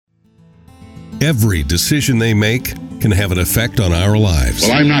Every decision they make can have an effect on our lives.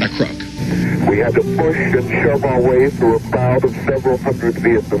 Well, I'm not a crook. We had to push and shove our way through a crowd of several hundred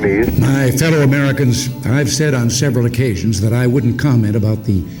Vietnamese. My fellow Americans, I've said on several occasions that I wouldn't comment about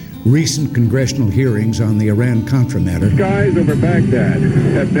the recent congressional hearings on the Iran-Contra matter. Skies over Baghdad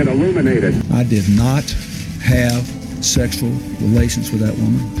have been illuminated. I did not have sexual relations with that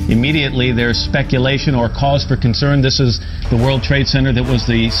woman. Immediately, there's speculation or cause for concern. This is the World Trade Center that was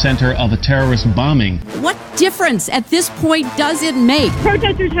the center of a terrorist bombing. What difference at this point does it make?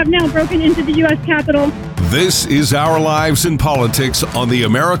 Protesters have now broken into the U.S. Capitol. This is Our Lives in Politics on the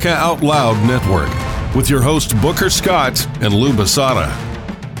America Out Loud Network with your host Booker Scott and Lou Basada.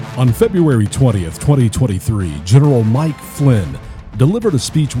 On February 20th, 2023, General Mike Flynn delivered a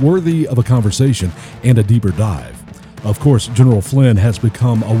speech worthy of a conversation and a deeper dive. Of course, General Flynn has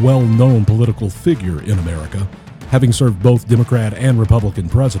become a well-known political figure in America, having served both Democrat and Republican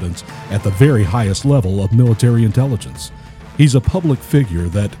presidents at the very highest level of military intelligence. He's a public figure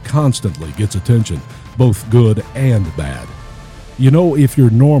that constantly gets attention, both good and bad. You know, if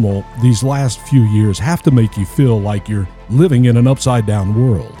you're normal, these last few years have to make you feel like you're living in an upside-down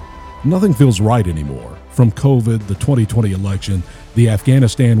world. Nothing feels right anymore. From COVID, the 2020 election, the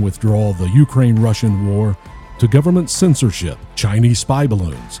Afghanistan withdrawal, the Ukraine-Russian war, to government censorship, Chinese spy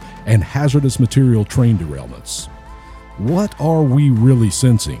balloons, and hazardous material train derailments. What are we really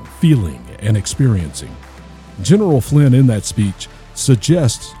sensing, feeling, and experiencing? General Flynn in that speech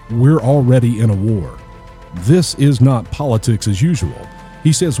suggests we're already in a war. This is not politics as usual.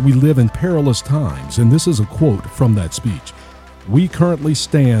 He says we live in perilous times, and this is a quote from that speech. We currently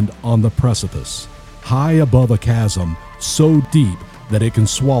stand on the precipice, high above a chasm so deep that it can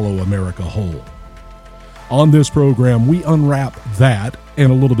swallow America whole. On this program, we unwrap that and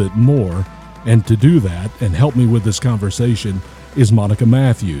a little bit more. And to do that and help me with this conversation is Monica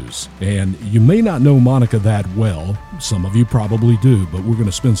Matthews. And you may not know Monica that well. Some of you probably do, but we're going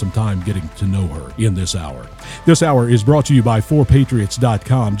to spend some time getting to know her in this hour. This hour is brought to you by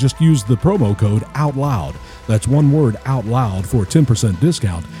 4patriots.com. Just use the promo code OUTLOUD. That's one word, OUTLOUD, for a 10%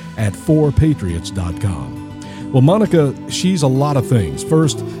 discount at 4patriots.com. Well, Monica, she's a lot of things.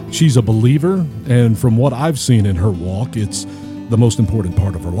 First, she's a believer, and from what I've seen in her walk, it's the most important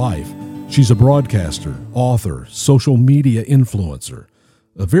part of her life. She's a broadcaster, author, social media influencer,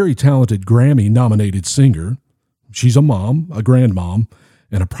 a very talented Grammy-nominated singer. She's a mom, a grandmom,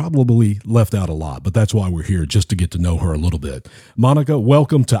 and I probably left out a lot, but that's why we're here, just to get to know her a little bit. Monica,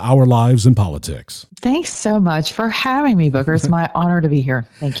 welcome to Our Lives in Politics. Thanks so much for having me, Booker. It's my honor to be here.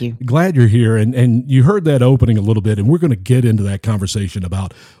 Thank you. Glad you're here, and you heard that opening a little bit, and we're going to get into that conversation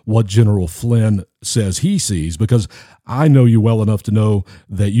about what General Flynn says he sees, because I know you well enough to know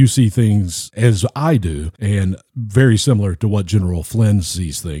that you see things as I do, and very similar to what General Flynn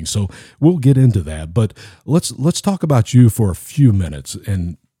sees things. So we'll get into that, but let's talk about you for a few minutes,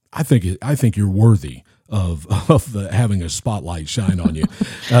 and I think you're worthy of having a spotlight shine on you.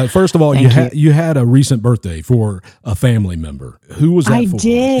 First of all, you had a recent birthday for a family member. Who was that for? I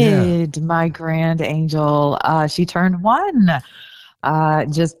did. Yeah. My grand angel. She turned 1.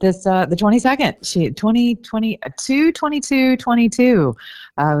 Just this, the 22nd, she 22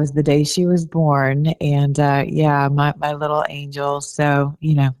 was the day she was born. And, my little angel. So,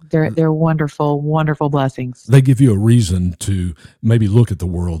 they're wonderful, wonderful blessings. They give you a reason to maybe look at the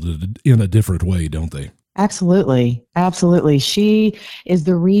world in a different way, don't they? Absolutely. Absolutely. She is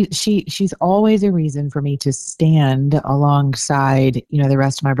she's always a reason for me to stand alongside, the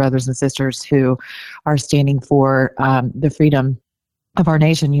rest of my brothers and sisters who are standing for, the freedom of our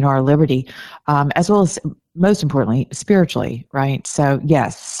nation, our liberty, as well as, most importantly, spiritually, right? So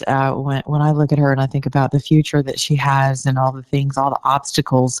yes, when I look at her and I think about the future that she has and all the things, all the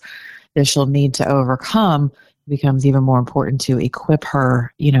obstacles that she'll need to overcome, it becomes even more important to equip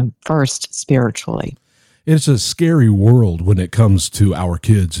her, first spiritually. It's a scary world when it comes to our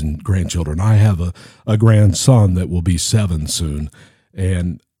kids and grandchildren. I have a grandson that will be 7 soon,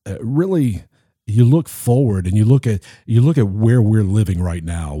 and really, you look forward and you look at where we're living right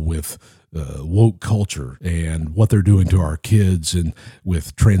now with woke culture and what they're doing to our kids, and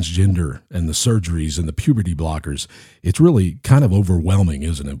with transgender and the surgeries and the puberty blockers. It's really kind of overwhelming,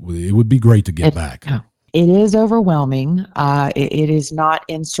 isn't it? It would be great to get back. It is overwhelming. It is not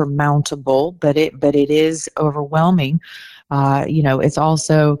insurmountable, but it is overwhelming. It's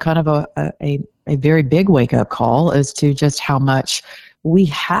also kind of a very big wake up call as to just how much we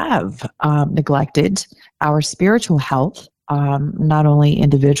have neglected our spiritual health, not only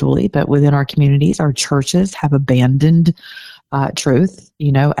individually, but within our communities. Our churches have abandoned truth,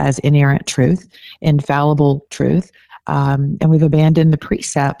 as inerrant truth, infallible truth. And we've abandoned the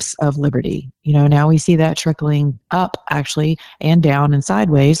precepts of liberty. Now we see that trickling up, actually, and down and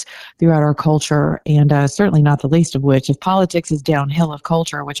sideways throughout our culture, and certainly not the least of which, if politics is downhill of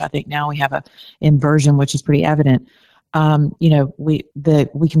culture, which I think now we have a inversion, which is pretty evident.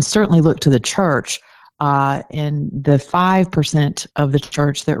 We can certainly look to the church, and the 5% of the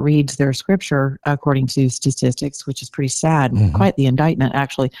church that reads their scripture, according to statistics, which is pretty sad, quite the indictment,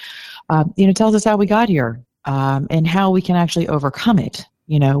 actually, tells us how we got here, and how we can actually overcome it,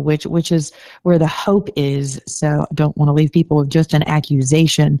 which is where the hope is. So I don't want to leave people with just an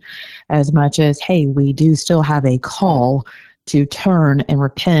accusation as much as, hey, we do still have a call to turn and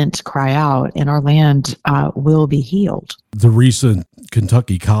repent, cry out, and our land will be healed. The recent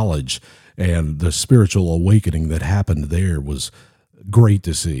Kentucky College and the spiritual awakening that happened there was great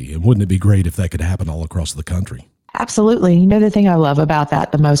to see. And wouldn't it be great if that could happen all across the country? Absolutely. The thing I love about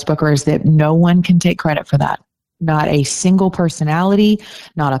that the most, Booker, is that no one can take credit for that. Not a single personality,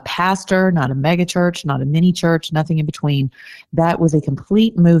 not a pastor, not a megachurch, not a mini church, nothing in between. That was a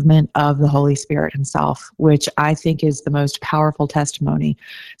complete movement of the Holy Spirit himself, which I think is the most powerful testimony.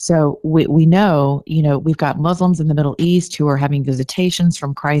 So we know, we've got Muslims in the Middle East who are having visitations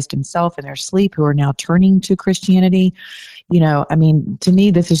from Christ himself in their sleep, who are now turning to Christianity. To me,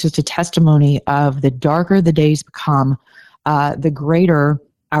 this is just a testimony of the darker the days become, the greater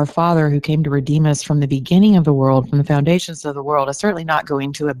our Father who came to redeem us from the beginning of the world, from the foundations of the world, is certainly not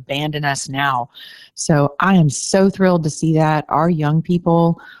going to abandon us now. So I am so thrilled to see that. Our young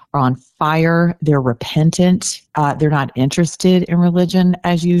people are on fire. They're repentant. They're not interested in religion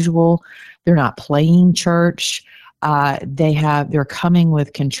as usual. They're not playing church. They're coming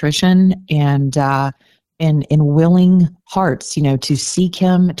with contrition and willing hearts, to seek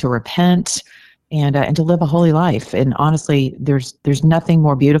him, to repent, and to live a holy life. And honestly, there's nothing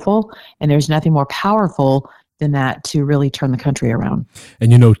more beautiful and there's nothing more powerful than that to really turn the country around.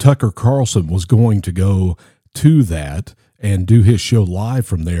 And Tucker Carlson was going to go to that and do his show live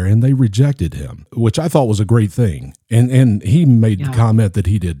from there, and they rejected him, which I thought was a great thing. And he made the comment that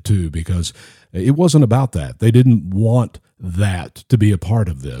he did too, because it wasn't about that. They didn't want that to be a part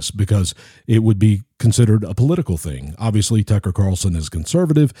of this because it would be considered a political thing. Obviously, Tucker Carlson is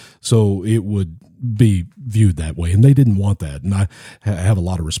conservative, so it would be viewed that way, and they didn't want that. And I have a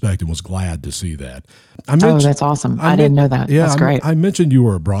lot of respect and was glad to see that. That's awesome. I didn't know that. Yeah, that's great. I mentioned you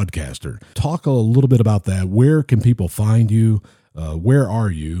were a broadcaster. Talk a little bit about that. Where can people find you? Where are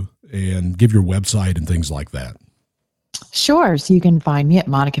you? And give your website and things like that. Sure. So you can find me at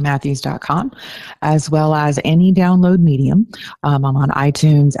monicamatthews.com, as well as any download medium. I'm on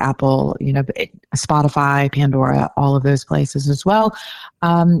iTunes, Apple, Spotify, Pandora, all of those places as well.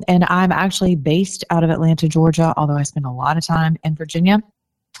 And I'm actually based out of Atlanta, Georgia, although I spend a lot of time in Virginia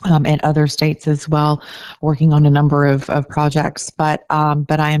and other states as well, working on a number of projects. But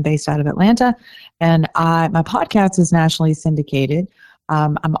I am based out of Atlanta, and my podcast is nationally syndicated.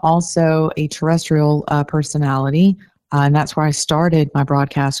 I'm also a terrestrial personality. And that's where I started my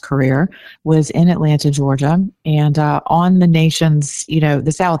broadcast career, was in Atlanta, Georgia, and on the nation's,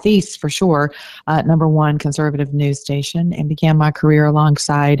 the Southeast for sure, #1 conservative news station, and began my career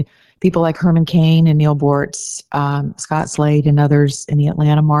alongside people like Herman Cain and Neil Bortz, Scott Slade, and others in the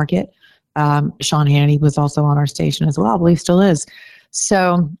Atlanta market. Sean Hannity was also on our station as well, I believe still is.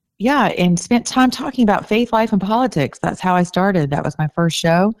 So, yeah, and spent time talking about faith, life, and politics. That's how I started. That was my first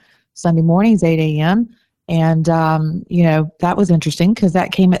show, Sunday mornings, 8 a.m., And, that was interesting because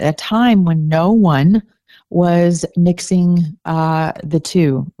that came at a time when no one was mixing the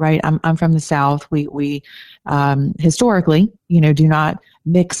two, right? I'm from the South. We historically, do not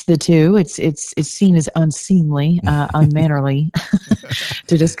mix the two. It's seen as unseemly, unmannerly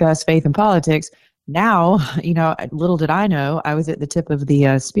to discuss faith and politics. Now, little did I know, I was at the tip of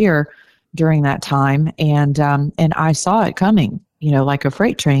the spear during that time, and I saw it coming. Like a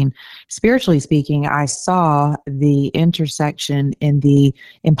freight train. Spiritually speaking, I saw the intersection and the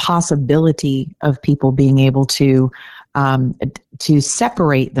impossibility of people being able to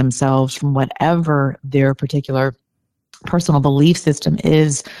separate themselves from whatever their particular personal belief system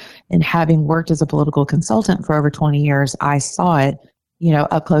is. And having worked as a political consultant for over 20 years, I saw it,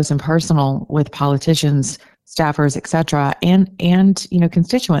 up close and personal with politicians, staffers, etc., and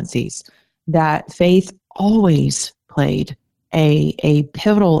constituencies, that faith always played a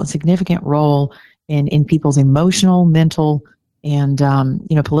pivotal and significant role in people's emotional, mental, and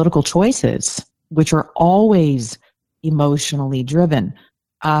political choices, which are always emotionally driven.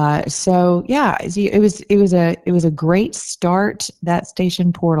 So yeah, it was a great start. That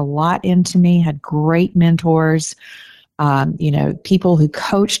station poured a lot into me, had great mentors, people who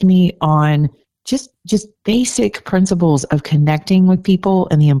coached me on just basic principles of connecting with people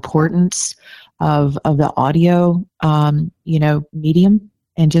and the importance of the audio, medium,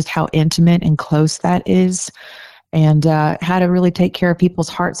 and just how intimate and close that is, and how to really take care of people's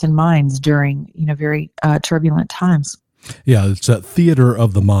hearts and minds during, very turbulent times. Yeah, it's a theater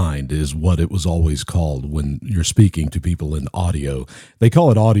of the mind is what it was always called when you're speaking to people in audio. They call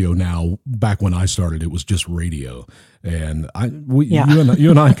it audio now. Back when I started, it was just radio. And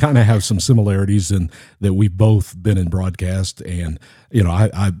you and I kind of have some similarities in that we've both been in broadcast. And,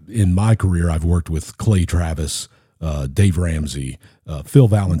 I in my career, I've worked with Clay Travis, Dave Ramsey, Phil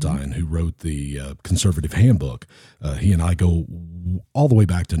Valentine, who wrote the Conservative Handbook. He and I go all the way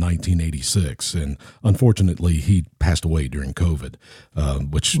back to 1986, and unfortunately, he passed away during COVID,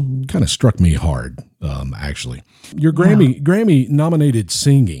 which kind of struck me hard, actually. Your Grammy nominated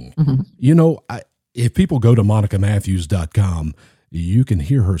singing, if people go to MonicaMatthews.com, you can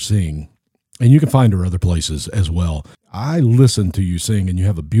hear her sing, and you can find her other places as well. I listened to you sing, and you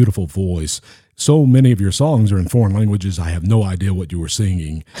have a beautiful voice. So many of your songs are in foreign languages. I have no idea what you were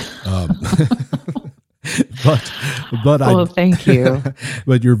singing. But thank you.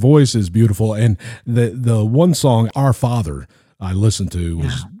 But your voice is beautiful. And the one song, Our Father, I listened to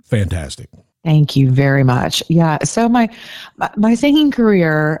was fantastic. Thank you very much. Yeah. So my singing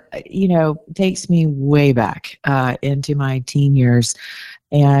career, takes me way back into my teen years.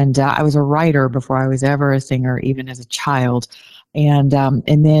 And I was a writer before I was ever a singer, even as a child. And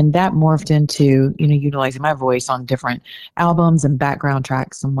then that morphed into, utilizing my voice on different albums and background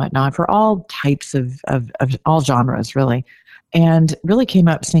tracks and whatnot for all types of all genres, really. And really came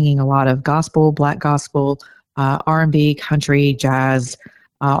up singing a lot of gospel, Black gospel, R&B, country, jazz,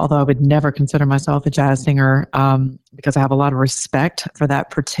 although I would never consider myself a jazz singer because I have a lot of respect for that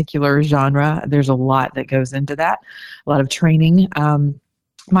particular genre. There's a lot that goes into that, a lot of training.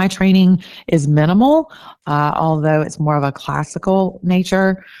 My training is minimal, although it's more of a classical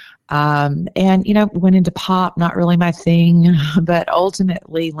nature. And, went into pop, not really my thing, but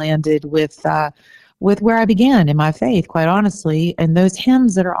ultimately landed with where I began in my faith, quite honestly. And those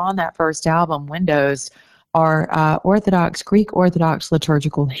hymns that are on that first album, Windows, are Greek Orthodox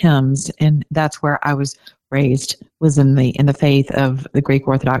liturgical hymns. And that's where I was raised, was in the faith of the Greek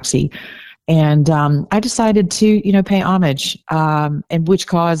Orthodoxy. And I decided to, pay homage, and which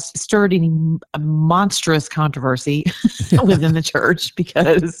stirred a monstrous controversy within the church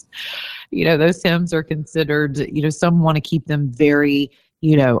because, those hymns are considered, some want to keep them very,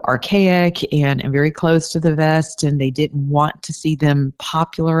 archaic and very close to the vest, and they didn't want to see them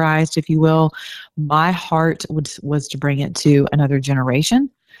popularized, if you will. My heart was to bring it to another generation,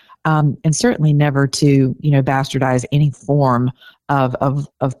 and certainly never to, bastardize any form of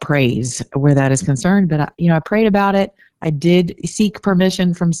praise where that is concerned. But I prayed about it. I did seek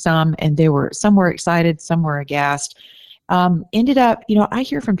permission from some, and some were excited, some were aghast. Ended up, I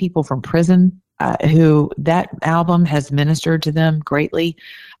hear from people from prison who that album has ministered to them greatly.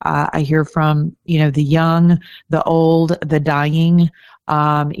 I hear from, the young, the old, the dying,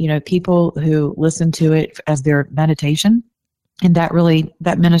 people who listen to it as their meditation. And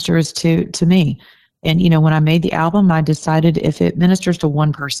that ministers to me. And, when I made the album, I decided if it ministers to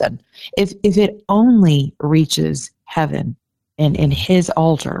one person, if it only reaches heaven and in his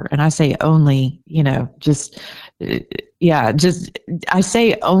altar, and I say only, I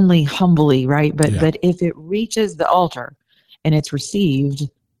say only humbly, right? But if it reaches the altar and it's received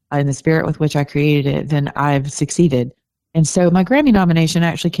in the spirit with which I created it, then I've succeeded. And so my Grammy nomination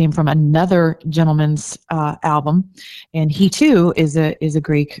actually came from another gentleman's album, and he too is a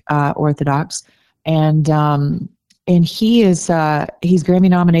Greek Orthodox. And he's Grammy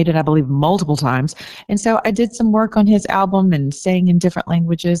nominated, I believe, multiple times. And so I did some work on his album and sang in different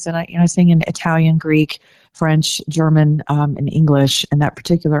languages. And I sang in Italian, Greek, French, German, and English. And that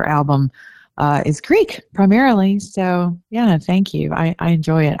particular album is Greek primarily. So yeah, thank you. I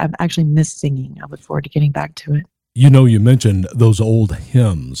enjoy it. I've actually missed singing. I look forward to getting back to it. You mentioned those old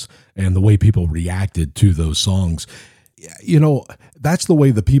hymns and the way people reacted to those songs. That's the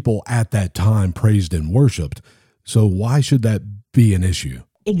way the people at that time praised and worshiped. So why should that be an issue?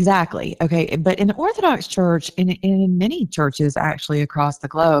 Exactly. Okay. But in the Orthodox Church, and in many churches actually across the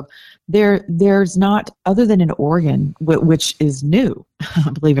globe, there's not, other than an organ, which is new,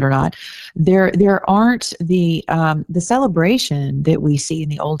 believe it or not, there aren't the celebration that we see in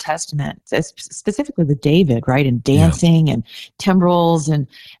the Old Testament, specifically with David, right? And dancing and timbrels and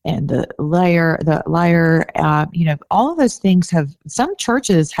the lyre, all of those things some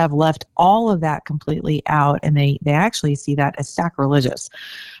churches have left all of that completely out, and they actually see that as sacrilegious.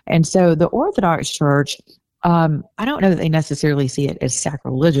 And so the Orthodox Church I don't know that they necessarily see it as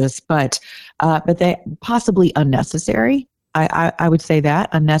sacrilegious, but they possibly unnecessary. I would say that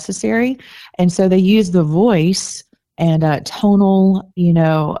unnecessary. And so they use the voice and tonal,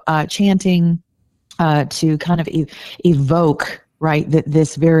 chanting to kind of evoke, right,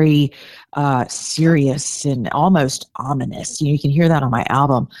 this very serious and almost ominous. You can hear that on my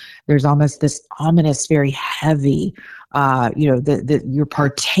album. There's almost this ominous, very heavy, that you're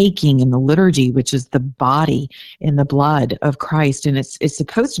partaking in the liturgy, which is the body and the blood of Christ, and it's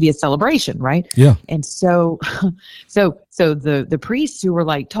supposed to be a celebration, right? Yeah. And so the priests who were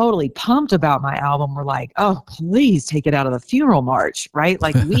like totally pumped about my album were like, "Oh, please take it out of the funeral march," right?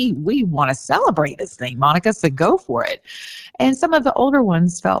 Like we want to celebrate this thing, Monica, so go for it. And some of the older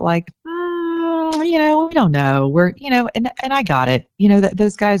ones felt like, we don't know. We're, and I got it.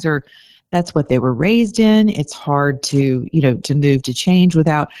 Those guys are. That's what they were raised in. It's hard to move to change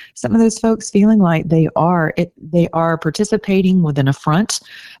without some of those folks feeling like they are participating with an affront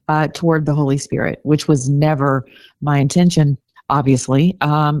toward the Holy Spirit, which was never my intention, obviously.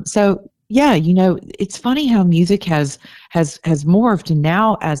 It's funny how music has morphed, and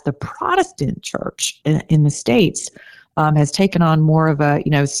now as the Protestant church in the States has taken on more of a,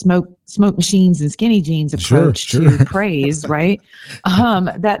 smoke machines and skinny jeans approach to praise, right?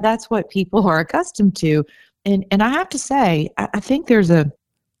 That's what people are accustomed to. And I have to say, I think I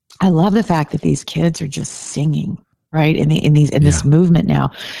love the fact that these kids are just singing, right? In this movement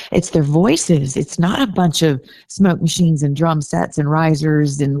now. It's their voices. It's not a bunch of smoke machines and drum sets and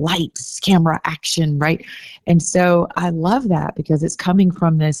risers and lights, camera action, right? And so I love that because it's coming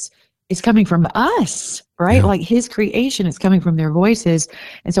from us, right? Yeah. Like his creation is coming from their voices.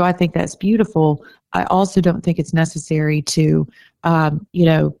 And so I think that's beautiful. I also don't think it's necessary to,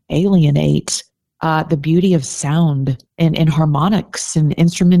 alienate the beauty of sound and harmonics and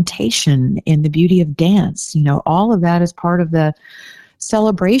instrumentation and the beauty of dance. All of that is part of the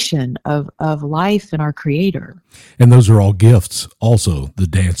celebration of life and our Creator. And those are all gifts also, the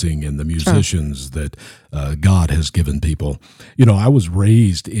dancing and the musicians that God has given people. I was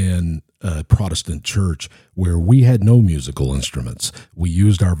raised in a Protestant church where we had no musical instruments. We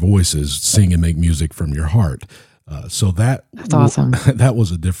used our voices, sing and make music from your heart. So that's awesome. That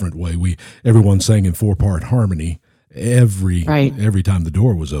was a different way. Everyone sang in 4-part harmony every time the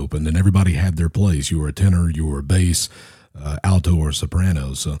door was open, and everybody had their place. You were a tenor, you were a bass, alto or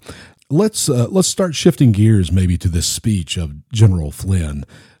soprano. So let's start shifting gears maybe to this speech of General Flynn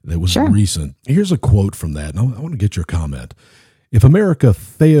that was recent. Here's a quote from that, and I want to get your comment. "If America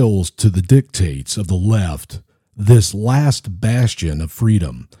fails to the dictates of the left, this last bastion of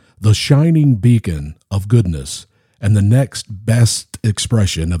freedom, the shining beacon of goodness, and the next best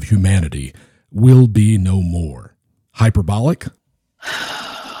expression of humanity will be no more." Hyperbolic?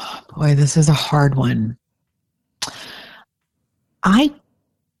 Boy, this is a hard one. I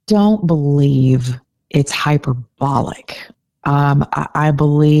don't believe it's hyperbolic. I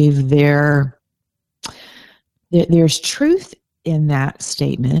believe there's truth in that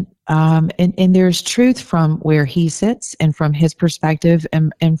statement, and there's truth from where he sits and from his perspective,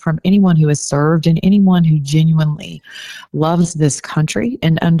 and from anyone who has served and anyone who genuinely loves this country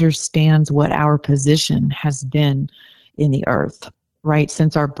and understands what our position has been in the earth, right,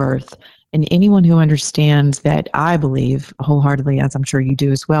 since our birth. And anyone who understands that, I believe wholeheartedly, as I'm sure you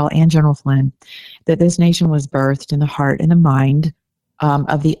do as well, and General Flynn, that this nation was birthed in the heart and the mind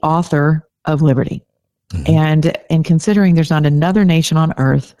of the author of liberty. Mm-hmm. And considering there's not another nation on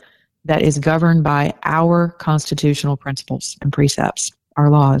earth that is governed by our constitutional principles and precepts, our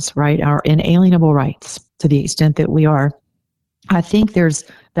laws, right, our inalienable rights, to the extent that we are, I think there's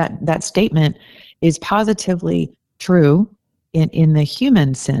that statement is positively true in the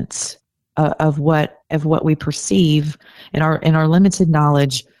human sense of what we perceive in our limited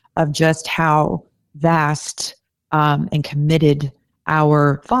knowledge of just how vast and committed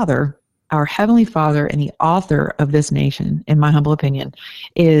our Father, our Heavenly Father, and the author of this nation, in my humble opinion,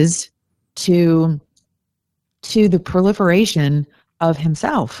 is to the proliferation of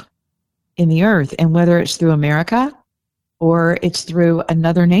Himself in the earth, and whether it's through America or it's through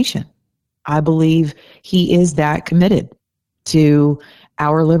another nation. I believe He is that committed to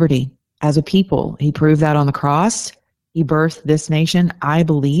our liberty as a people. He proved that on the cross. He birthed this nation, I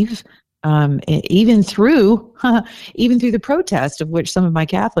believe, even through the protest, of which some of my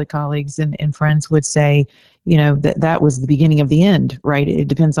Catholic colleagues and friends would say, that was the beginning of the end, right? It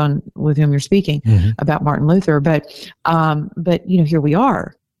depends on with whom you're speaking about Martin Luther, but here we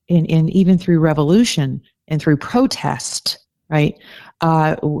are, and even through revolution and through protest, right?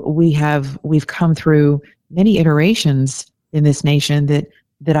 We've come through many iterations in this nation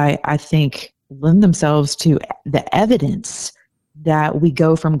that I think lend themselves to the evidence that we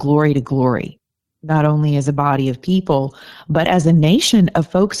go from glory to glory, not only as a body of people, but as a nation of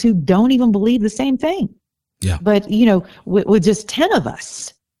folks who don't even believe the same thing. Yeah. But, with just 10 of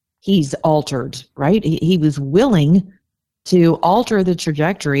us, he's altered, right? He was willing to alter the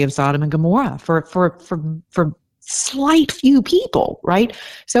trajectory of Sodom and Gomorrah for slight few people, right?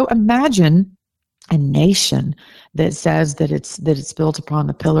 So imagine a nation that says that it's built upon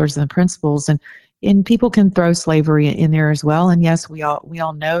the pillars and the principles, and people can throw slavery in there as well. And yes, we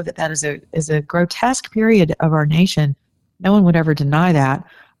all know that is a grotesque period of our nation. No one would ever deny that.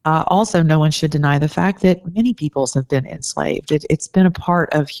 Also, no one should deny the fact that many peoples have been enslaved. It's been a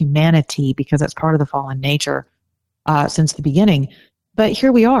part of humanity because that's part of the fallen nature since the beginning. But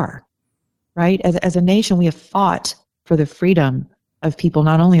here we are, right? As a nation, we have fought for the freedom of people,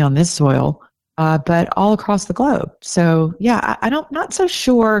 not only on this soil, but all across the globe. So, yeah, not so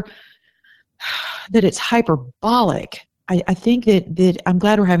sure that it's hyperbolic. I think that I'm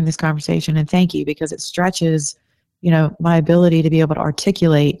glad we're having this conversation, and thank you, because it stretches my ability to be able to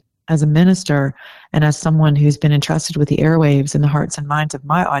articulate as a minister and as someone who's been entrusted with the airwaves and the hearts and minds of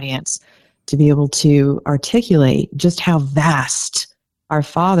my audience, to be able to articulate just how vast our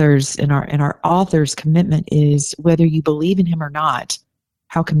Father's and our author's commitment is, whether you believe in him or not,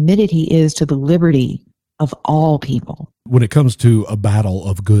 how committed he is to the liberty of all people. When it comes to a battle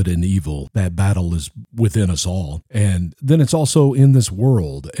of good and evil, that battle is within us all. And then it's also in this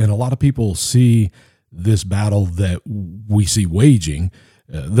world. And a lot of people see this battle that we see waging,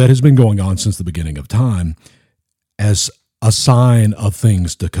 that has been going on since the beginning of time, as a sign of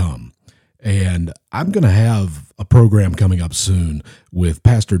things to come. And I'm going to have a program coming up soon with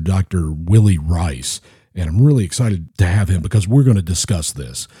Pastor Dr. Willie Rice, and I'm really excited to have him, because we're going to discuss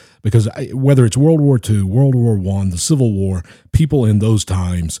this. Because whether it's World War II, World War I, the Civil War, people in those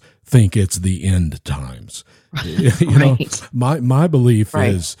times think it's the end times. Right. My belief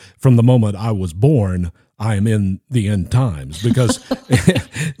is, from the moment I was born, I am in the end times, because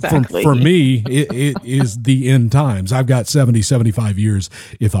Exactly. for me, it is the end times. I've got 70, 75 years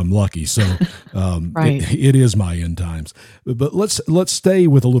if I'm lucky. So Right. it is my end times. But let's stay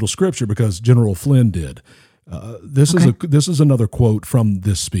with a little scripture, because General Flynn did. This is another quote from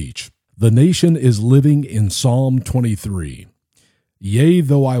this speech. The nation is living in Psalm 23. Yea,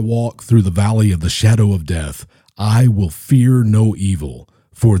 though I walk through the valley of the shadow of death, I will fear no evil,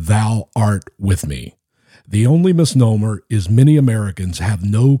 for thou art with me. The only misnomer is many Americans have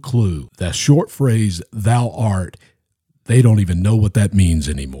no clue. That short phrase, thou art, they don't even know what that means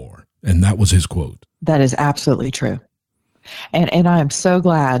anymore. And that was his quote. That is absolutely true. And I am so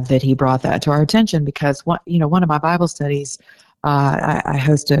glad that he brought that to our attention, because one of my Bible studies, I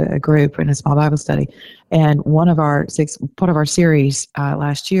host a group in a small Bible study, and part of our series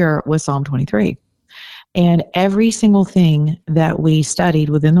last year was Psalm 23. And every single thing that we studied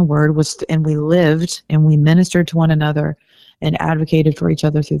within the Word and we lived and we ministered to one another and advocated for each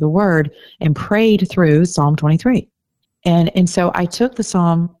other through the Word and prayed through Psalm 23. And so I took the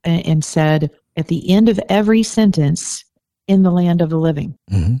Psalm and said, at the end of every sentence, in the land of the living.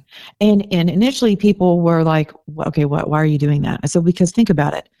 Mm-hmm. And initially people were like, okay, why are you doing that? So, because think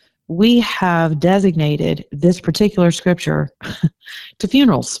about it. We have designated this particular scripture to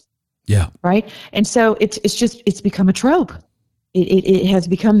funerals. Yeah. Right. And so it's become a trope. It has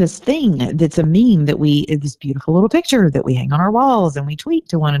become this thing that's a meme that this beautiful little picture that we hang on our walls and we tweet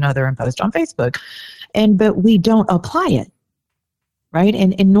to one another and post on Facebook. But we don't apply it. Right.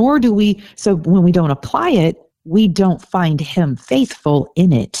 And nor do we. So when we don't apply it, we don't find him faithful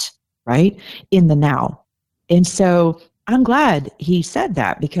in it, right? In the now. And so I'm glad he said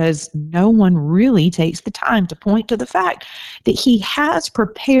that, because no one really takes the time to point to the fact that he has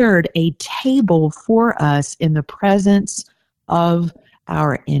prepared a table for us in the presence of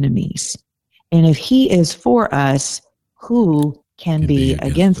our enemies. And if he is for us, who can be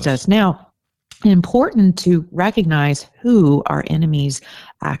against us? Now, important to recognize who our enemies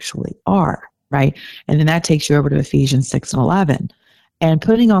actually are. Right. And then that takes you over to Ephesians 6 and 11. And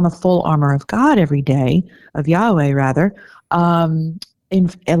putting on the full armor of God every day, of Yahweh rather,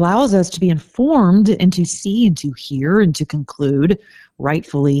 allows us to be informed and to see and to hear and to conclude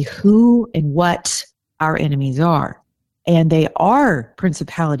rightfully who and what our enemies are. And they are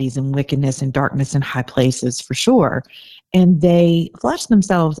principalities and wickedness and darkness in high places for sure. And they flesh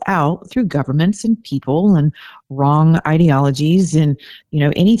themselves out through governments and people and wrong ideologies and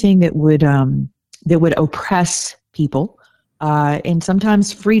anything that would oppress people and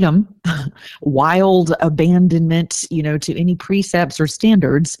sometimes freedom, wild abandonment, to any precepts or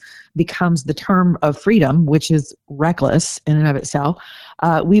standards becomes the term of freedom, which is reckless in and of itself.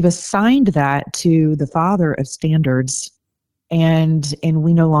 We've assigned that to the father of standards, and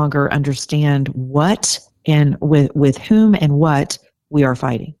we no longer understand what and with whom and what we are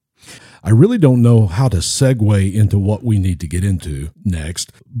fighting. I really don't know how to segue into what we need to get into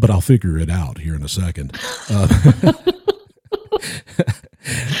next, but I'll figure it out here in a second.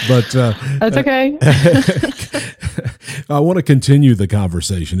 But that's okay. I want to continue the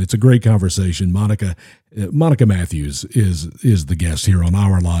conversation. It's a great conversation. Monica Matthews is the guest here on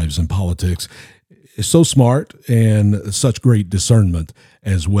Our Lives in Politics. Is so smart and such great discernment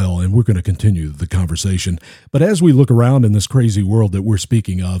as well. And we're going to continue the conversation. But as we look around in this crazy world that we're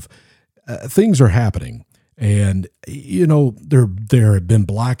speaking of, things are happening. And, there have been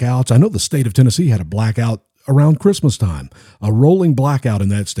blackouts. I know the state of Tennessee had a blackout around Christmas time, a rolling blackout in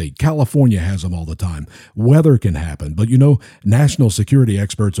that state. California has them all the time. Weather can happen. But, national security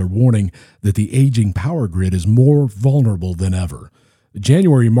experts are warning that the aging power grid is more vulnerable than ever.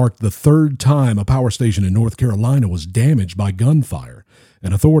 January marked the third time a power station in North Carolina was damaged by gunfire,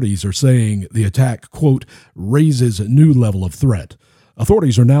 and authorities are saying the attack, quote, raises a new level of threat.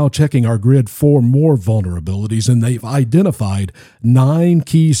 Authorities are now checking our grid for more vulnerabilities, and they've identified 9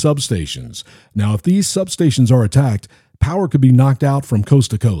 key substations. Now, if these substations are attacked, power could be knocked out from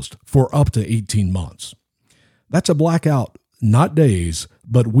coast to coast for up to 18 months. That's a blackout, not days,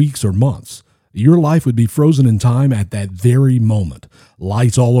 but weeks or months. Your life would be frozen in time at that very moment.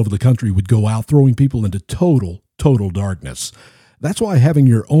 Lights all over the country would go out, throwing people into total darkness. That's why having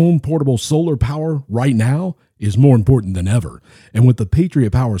your own portable solar power right now is more important than ever. And with the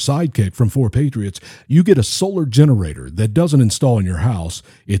Patriot Power Sidekick from 4 Patriots, you get a solar generator that doesn't install in your house.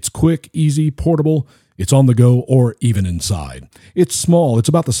 It's quick, easy, portable. It's on the go or even inside. It's small. It's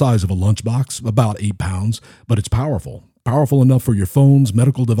about the size of a lunchbox, about 8 pounds, but it's powerful. Powerful enough for your phones,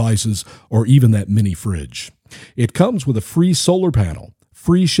 medical devices, or even that mini fridge. It comes with a free solar panel,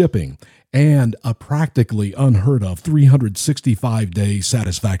 free shipping, and a practically unheard of 365-day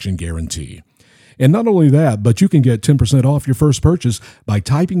satisfaction guarantee. And not only that, but you can get 10% off your first purchase by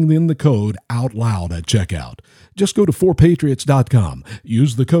typing in the code OUTLOUD at checkout. Just go to 4patriots.com.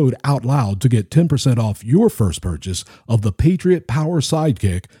 Use the code OUTLOUD to get 10% off your first purchase of the Patriot Power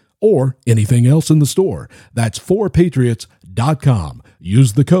Sidekick or anything else in the store. That's 4patriots.com.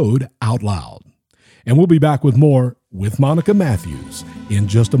 Use the code OUTLOUD. And we'll be back with more with Monica Matthews in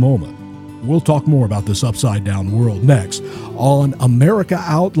just a moment. We'll talk more about this upside-down world next on America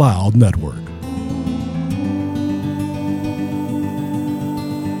Out Loud Network.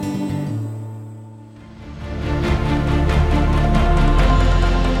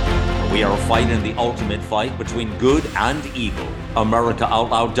 We are fighting the ultimate fight between good and evil.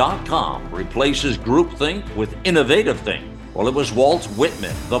 AmericaOutloud.com replaces groupthink with innovative think. Well, it was Walt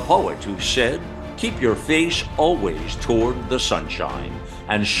Whitman, the poet, who said, "Keep your face always toward the sunshine,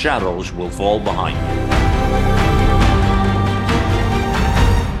 and shadows will fall behind you."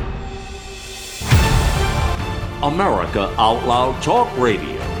 America Out Loud Talk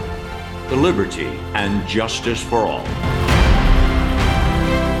Radio. Liberty and justice for all.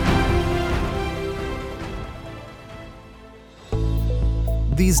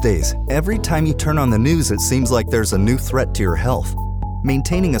 These days, every time you turn on the news, it seems like there's a new threat to your health.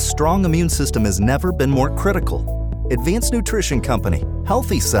 Maintaining a strong immune system has never been more critical. Advanced nutrition company,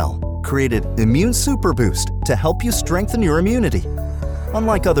 Healthy Cell, created Immune Super Boost to help you strengthen your immunity.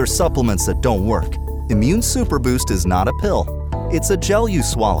 Unlike other supplements that don't work, Immune Super Boost is not a pill. It's a gel you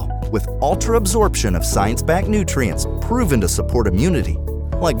swallow with ultra absorption of science-backed nutrients proven to support immunity,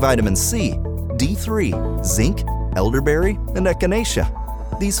 like vitamin C, D3, zinc, elderberry, and echinacea.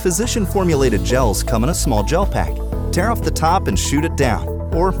 These physician-formulated gels come in a small gel pack. Tear off the top and shoot it down,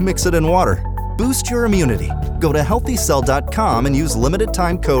 or mix it in water. Boost your immunity. Go to healthycell.com and use limited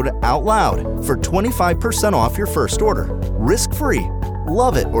time code OUTLOUD for 25% off your first order. Risk-free.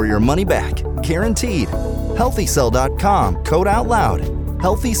 Love it or your money back. Guaranteed. Healthycell.com, code OUTLOUD.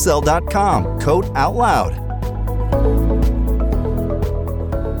 Healthycell.com, code OUTLOUD.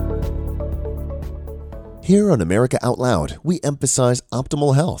 Here on America Out Loud, we emphasize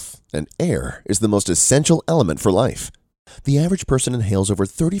optimal health, and air is the most essential element for life. The average person inhales over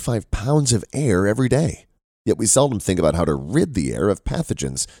 35 pounds of air every day, yet we seldom think about how to rid the air of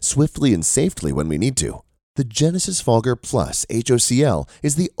pathogens swiftly and safely when we need to. The Genesis Fogger Plus HOCl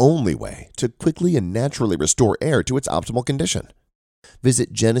is the only way to quickly and naturally restore air to its optimal condition.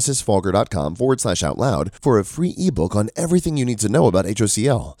 Visit genesisfogger.com/outloud for a free ebook on everything you need to know about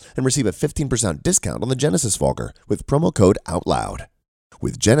HOCl and receive a 15% discount on the Genesis Fogger with promo code OUTLOUD.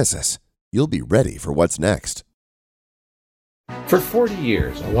 With Genesis, you'll be ready for what's next. For 40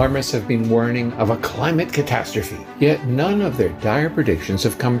 years, alarmists have been warning of a climate catastrophe, yet none of their dire predictions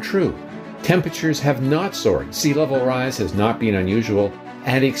have come true. Temperatures have not soared, sea level rise has not been unusual,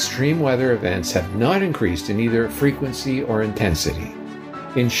 and extreme weather events have not increased in either frequency or intensity.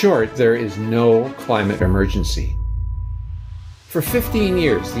 In short, there is no climate emergency. For 15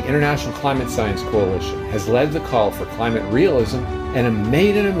 years, the International Climate Science Coalition has led the call for climate realism and a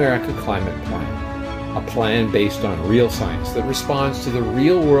Made in America climate plan. A plan based on real science that responds to the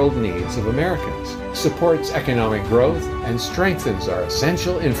real-world needs of Americans, supports economic growth, and strengthens our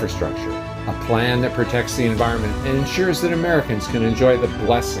essential infrastructure. A plan that protects the environment and ensures that Americans can enjoy the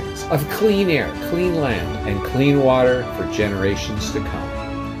blessings of clean air, clean land, and clean water for generations to come.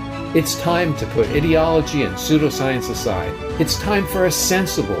 It's time to put ideology and pseudoscience aside. It's time for a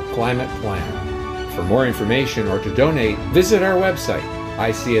sensible climate plan. For more information or to donate, visit our website,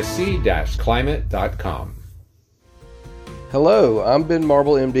 icsc-climate.com. Hello, I'm Ben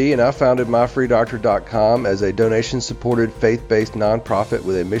Marble, MD, and I founded MyFreeDoctor.com as a donation-supported, faith-based nonprofit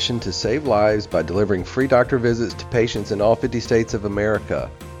with a mission to save lives by delivering free doctor visits to patients in all 50 states of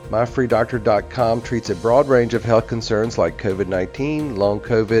America. MyFreeDoctor.com treats a broad range of health concerns like COVID-19, long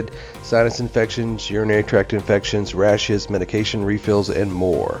COVID, sinus infections, urinary tract infections, rashes, medication refills, and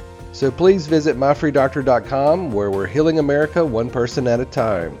more. So please visit MyFreeDoctor.com, where we're healing America one person at a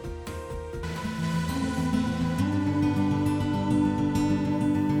time.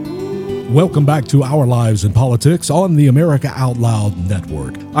 Welcome back to Our Lives in Politics on the America Out Loud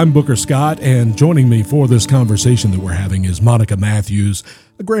Network. I'm Booker Scott, and joining me for this conversation that we're having is Monica Matthews,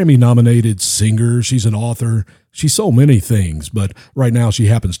 a Grammy-nominated singer. She's an author. She's so many things, but right now she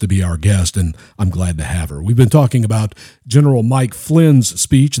happens to be our guest, and I'm glad to have her. We've been talking about General Mike Flynn's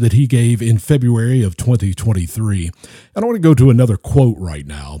speech that he gave in February of 2023. And I want to go to another quote right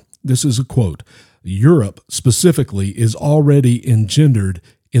now. This is a quote. Europe specifically is already engendered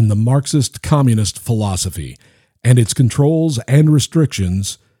in the Marxist communist philosophy, and its controls and the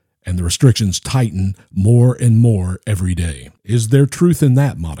restrictions tighten more and more every day. Is there truth in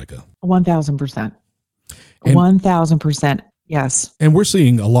that, Monica? 1,000%. 1,000%. Yes. And we're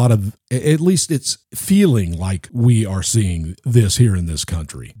seeing a lot of, at least it's feeling like we are seeing this here in this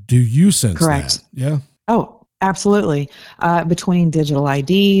country. Do you sense Correct. that? Yeah. Oh, absolutely. Between digital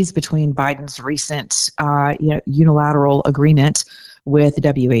IDs, between Biden's recent unilateral agreement with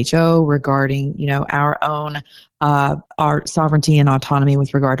the WHO regarding, our own our sovereignty and autonomy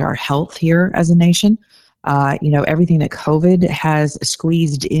with regard to our health here as a nation. Everything that COVID has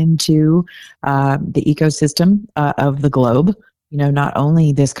squeezed into the ecosystem of the globe, not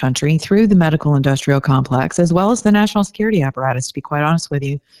only this country, through the medical industrial complex, as well as the national security apparatus, to be quite honest with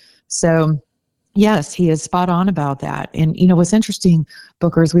you. So, yes, he is spot on about that. And, what's interesting,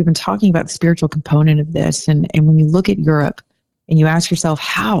 Booker, is we've been talking about the spiritual component of this. And when you look at Europe, and you ask yourself,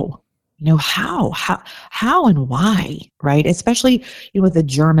 how and why, right? Especially, with the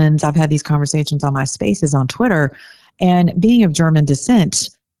Germans. I've had these conversations on my spaces on Twitter, and being of German descent,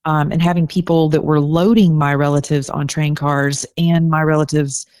 and having people that were loading my relatives on train cars, and my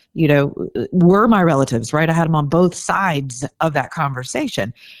relatives, were my relatives, right? I had them on both sides of that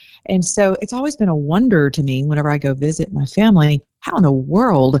conversation. And so it's always been a wonder to me whenever I go visit my family, how in the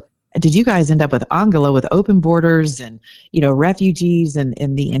world did you guys end up with Angela with open borders and, refugees, and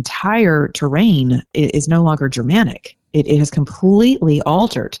the entire terrain is no longer Germanic. It has completely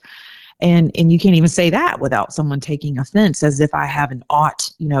altered. And you can't even say that without someone taking offense, as if I have an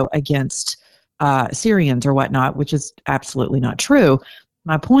ought, against Syrians or whatnot, which is absolutely not true.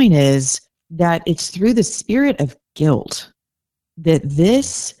 My point is that it's through the spirit of guilt that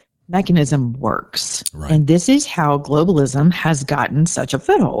this mechanism works. Right. And this is how globalism has gotten such a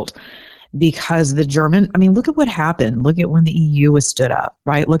foothold, because the German, look at what happened. Look at when the EU was stood up,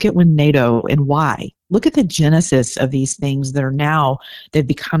 right? Look at when NATO, and why. Look at the genesis of these things that are now, they've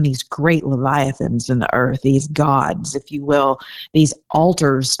become these great leviathans in the earth, these gods, if you will, these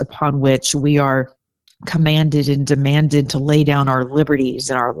altars upon which we are commanded and demanded to lay down our liberties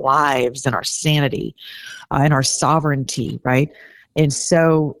and our lives and our sanity and our sovereignty, right? And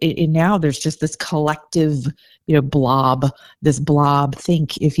so now there's just this collective, blob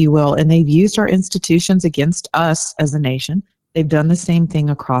think, if you will, and they've used our institutions against us as a nation. They've done the same thing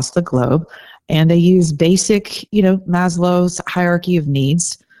across the globe, and they use basic, Maslow's hierarchy of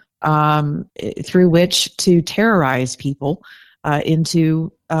needs through which to terrorize people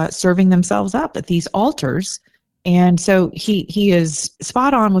into serving themselves up at these altars And so he is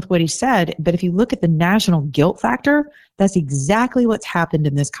spot on with what he said. But if you look at the national guilt factor, that's exactly what's happened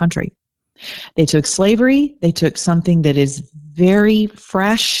in this country. They took slavery. They took something that is very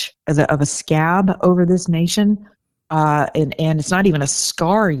fresh of a scab over this nation. And it's not even a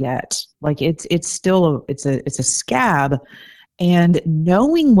scar yet. Like it's still it's a scab. And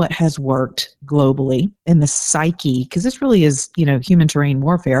knowing what has worked globally in the psyche, because this really is, human terrain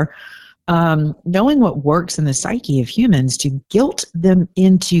warfare, knowing what works in the psyche of humans to guilt them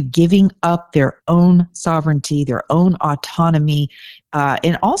into giving up their own sovereignty, their own autonomy,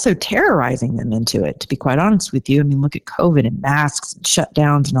 and also terrorizing them into it, to be quite honest with you. I mean, look at COVID and masks and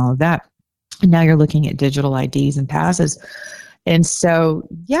shutdowns and all of that. And now you're looking at digital IDs and passes. And so,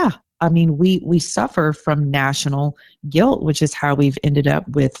 yeah, I mean, we suffer from national guilt, which is how we've ended up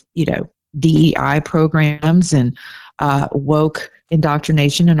with, DEI programs and woke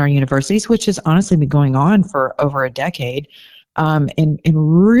indoctrination in our universities, which has honestly been going on for over a decade, and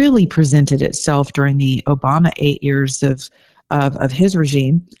really presented itself during the Obama 8 years of his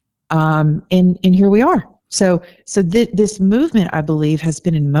regime. And here we are. So this movement, I believe, has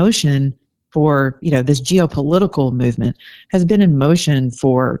been in motion for, this geopolitical movement has been in motion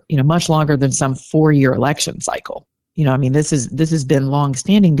for, much longer than some 4-year election cycle. This has been long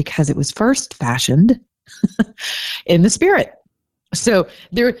standing because it was first fashioned in the spirit. So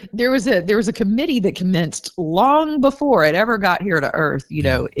there was a committee that commenced long before it ever got here to earth,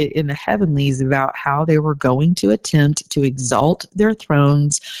 in the heavenlies, about how they were going to attempt to exalt their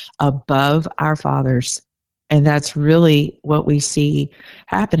thrones above our fathers. And that's really what we see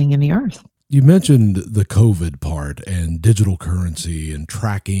happening in the earth. You mentioned the COVID part and digital currency and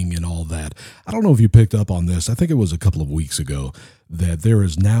tracking and all that. I don't know if you picked up on this. I think it was a couple of weeks ago that there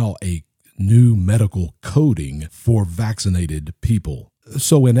is now a new medical coding for vaccinated people.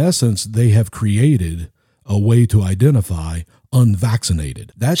 So in essence, they have created a way to identify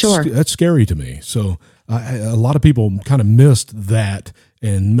unvaccinated. That's scary to me. So a lot of people kind of missed that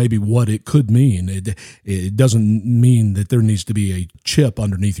and maybe what it could mean. It doesn't mean that there needs to be a chip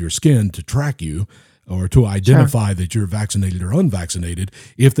underneath your skin to track you or to identify that you're vaccinated or unvaccinated.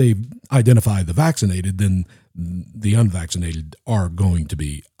 If they identify the vaccinated, then the unvaccinated are going to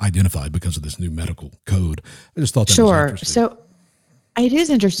be identified because of this new medical code. I just thought that was interesting. So it is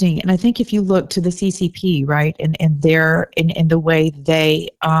interesting. And I think if you look to the CCP, right, and the way they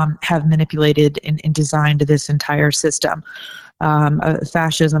have manipulated and designed this entire system,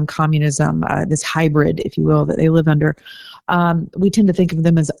 fascism, communism, this hybrid, if you will, that they live under. We tend to think of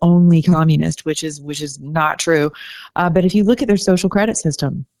them as only communist, which is not true. But if you look at their social credit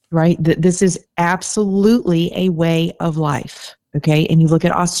system, right, this is absolutely a way of life. Okay. And you look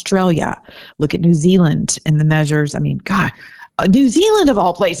at Australia, look at New Zealand and the measures. I mean, God, New Zealand of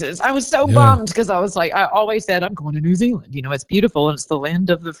all places. I was so bummed because I was like, I always said, I'm going to New Zealand. It's beautiful and it's the land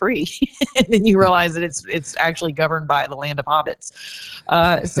of the free. And then you realize that it's actually governed by the land of hobbits.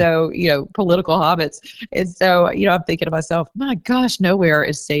 So, political hobbits. And so, I'm thinking to myself, my gosh, nowhere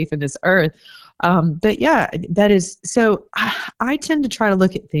is safe in this earth. But yeah, that is, so I tend to try to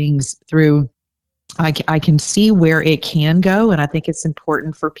look at things through, I can see where it can go, and I think it's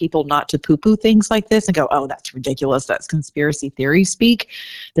important for people not to poo-poo things like this and go, oh, that's ridiculous, that's conspiracy theory speak,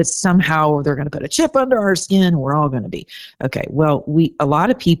 that somehow they're going to put a chip under our skin, we're all going to be. Okay, well, a lot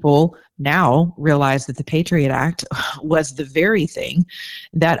of people now realize that the Patriot Act was the very thing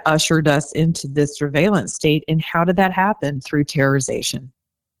that ushered us into this surveillance state, and how did that happen? Through terrorization.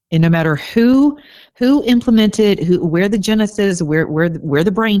 And no matter who implemented, where the genesis, where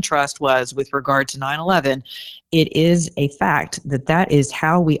the brain trust was with regard to 9/11, it is a fact that is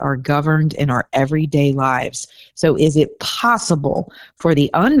how we are governed in our everyday lives. So is it possible for the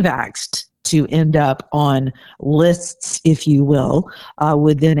unvaxxed to end up on lists, if you will,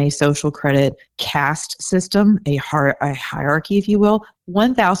 within a social credit caste system, a hierarchy, if you will?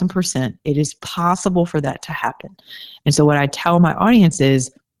 1,000%. It is possible for that to happen. And so what I tell my audience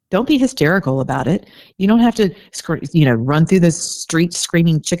is, don't be hysterical about it. You don't have to, run through the streets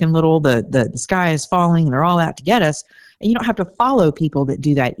screaming Chicken Little, the sky is falling, and they're all out to get us. And you don't have to follow people that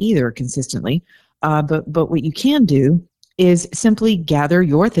do that either consistently. But what you can do is simply gather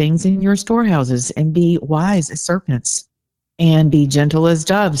your things in your storehouses and be wise as serpents and be gentle as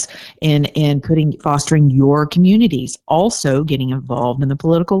doves in fostering your communities, also getting involved in the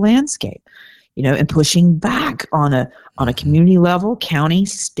political landscape. And pushing back on a community level, county,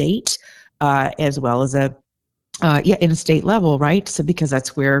 state, as well as in a state level, right? So because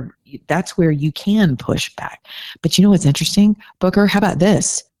that's where you can push back. But what's interesting, Booker? How about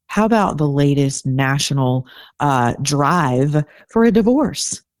this? How about the latest national drive for a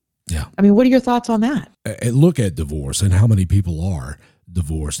divorce? Yeah. I mean, what are your thoughts on that? Look at divorce and how many people are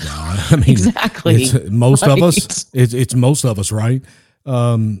divorced now. I mean, exactly. It's most of us. It's most of us, right?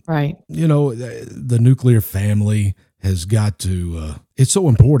 Right. You know, the nuclear family has got to. It's so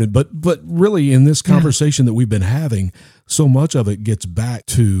important, but really, in this conversation that we've been having, so much of it gets back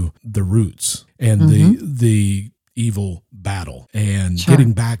to the roots and the evil battle and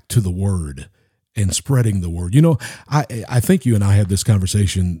getting back to the word and spreading the word. You know, I think you and I had this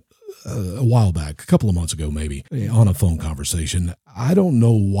conversation a while back, a couple of months ago, maybe, on a phone conversation. I don't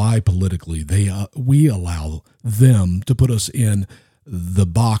know why politically we allow them to put us in the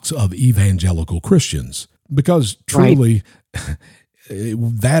box of evangelical Christians, because truly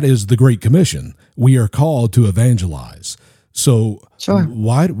that is the Great Commission. We are called to evangelize. So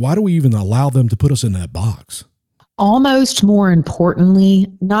why do we even allow them to put us in that box? Almost more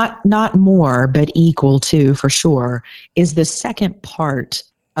importantly, not more, but equal to, for sure, is the second part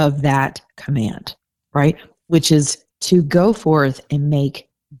of that command, right? Which is to go forth and make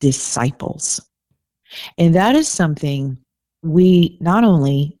disciples. And that is something we not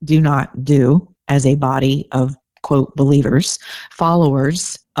only do not do as a body of, quote, believers,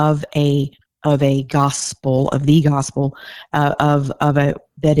 followers of the gospel,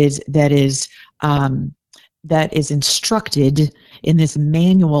 that is instructed in this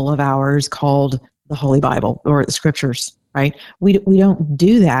manual of ours called the Holy Bible or the Scriptures, right? We don't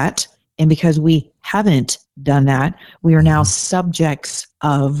do that, and because we haven't done that, we are now subjects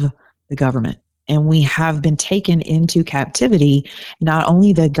of the government, and we have been taken into captivity, not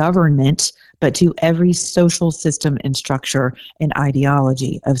only the government, but to every social system and structure and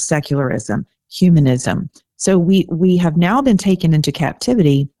ideology of secularism, humanism. So we have now been taken into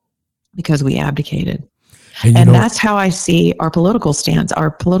captivity because we abdicated. And that's how I see our political stance, our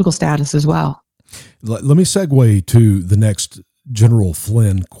political status as well. Let me segue to the next General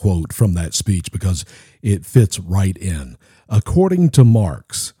Flynn quote from that speech, because it fits right in. According to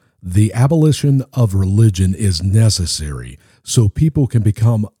Marx, the abolition of religion is necessary so people can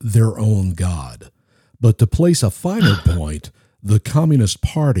become their own God. But to place a finer point, the Communist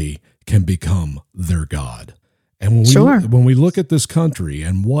Party can become their God. And when we look at this country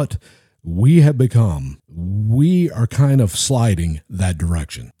and what we have become, we are kind of sliding that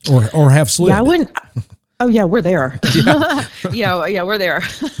direction, or have slid. Yeah, I wouldn't. Oh yeah, we're there. yeah, we're there.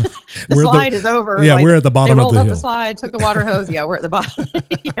 The slide is over. Yeah, we're at the bottom of the hill. They rolled up the slide, took the water hose. Yeah, we're at the bottom.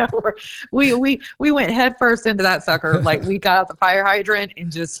 We went head first into that sucker. Like, we got out the fire hydrant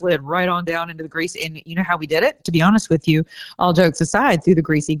and just slid right on down into the grease. And you know how we did it? To be honest with you, all jokes aside, through the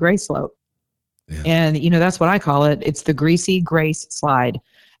greasy grace slope. Yeah. And that's what I call it. It's the greasy grace slide.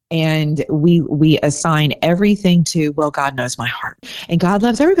 And we assign everything to, well, God knows my heart, and God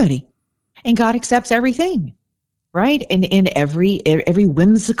loves everybody, and God accepts everything, right? And in every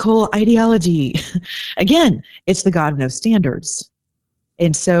whimsical ideology, again, it's the God of no standards.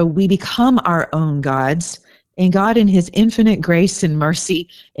 And so we become our own gods, and God, in his infinite grace and mercy,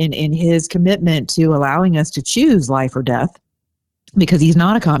 and in his commitment to allowing us to choose life or death, because he's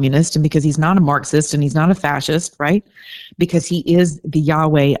not a communist, and because he's not a Marxist, and he's not a fascist, right? Because he is the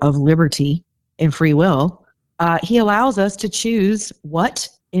Yahweh of liberty and free will, he allows us to choose what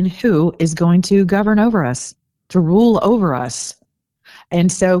and who is going to govern over us, to rule over us.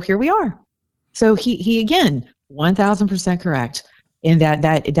 And so here we are. So he again, 1,000% correct. And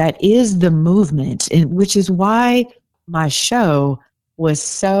that is the movement, and which is why my show was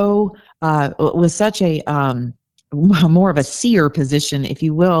such a more of a seer position, if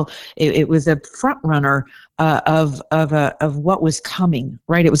you will. It was a front runner of what was coming,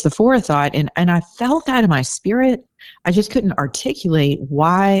 right? It was the forethought, and I felt that in my spirit. I just couldn't articulate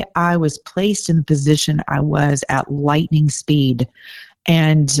why I was placed in the position I was at lightning speed.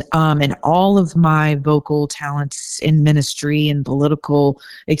 And all of my vocal talents in ministry and political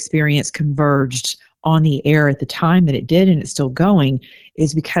experience converged on the air at the time that it did, and it's still going,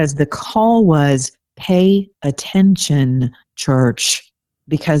 is because the call was, pay attention, church,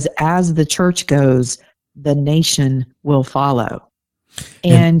 because as the church goes, the nation will follow.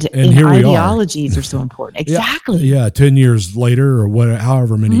 And ideologies are so important. Exactly. Yeah, 10 years later, or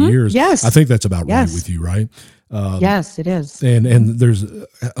however many years. Yes. I think that's about right with you, right? Yes, it is. And there's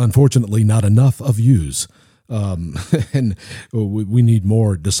unfortunately not enough of yous. And we need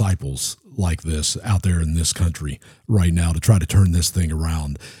more disciples like this out there in this country right now to try to turn this thing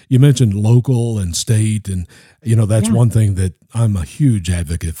around. You mentioned local and state, and that's one thing that I'm a huge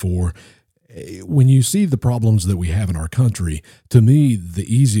advocate for. When you see the problems that we have in our country, to me, the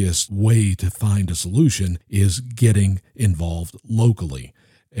easiest way to find a solution is getting involved locally.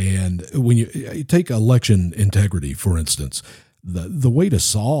 And when you take election integrity, for instance, the way to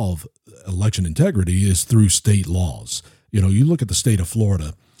solve election integrity is through state laws. You look at the state of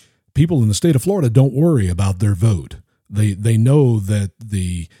Florida. People in the state of Florida don't worry about their vote. They know that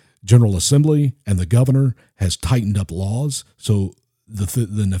the General Assembly and the governor has tightened up laws, so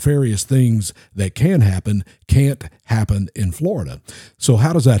the nefarious things that can happen can't happen in Florida. So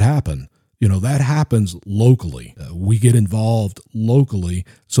how does that happen? That happens locally. We get involved locally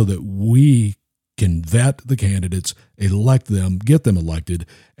so that we can vet the candidates, elect them, get them elected,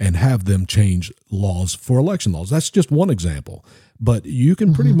 and have them change laws for election laws. That's just one example. But you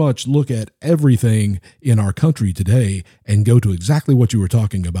can pretty much look at everything in our country today and go to exactly what you were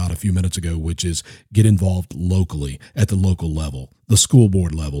talking about a few minutes ago, which is get involved locally at the local level, the school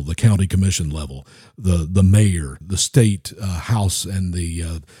board level, the county commission level, the mayor, the state house, and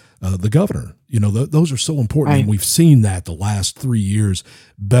the governor. Those are so important. Right. And we've seen that the last 3 years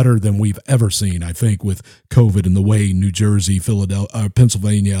better than we've ever seen, I think, with COVID and the way New Jersey, Philadelphia,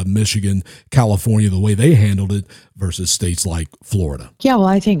 Pennsylvania, Michigan, California, the way they handled it versus states like Florida. Yeah, well,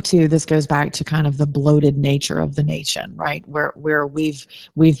 I think too, this goes back to kind of the bloated nature of the nation, right? Where we've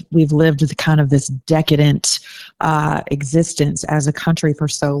lived with kind of this decadent existence as a country for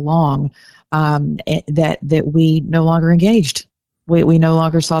so long that we no longer engaged. We no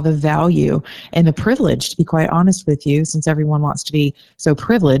longer saw the value and the privilege, to be quite honest with you, since everyone wants to be so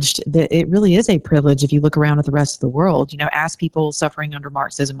privileged, that it really is a privilege if you look around at the rest of the world. Ask people suffering under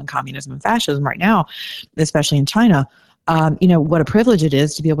Marxism and communism and fascism right now, especially in China, what a privilege it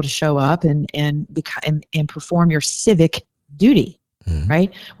is to be able to show up and perform your civic duty,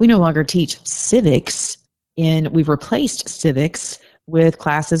 right? We no longer teach civics, we've replaced civics with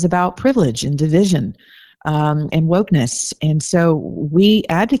classes about privilege and division. And wokeness. And so we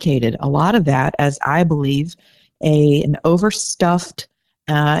advocated a lot of that as, I believe, an overstuffed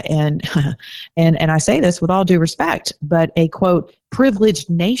and I say this with all due respect, but a quote privileged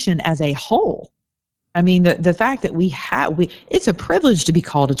nation as a whole. I mean, the fact that it's a privilege to be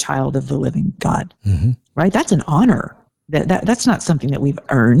called a child of the living God, right? That's an honor. That's not something that we've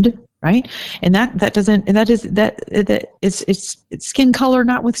earned. Right. And it's skin color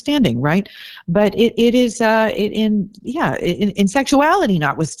notwithstanding. Right. But it is in sexuality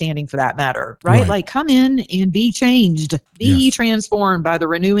notwithstanding, for that matter. Right. Like, come in and be changed, be transformed by the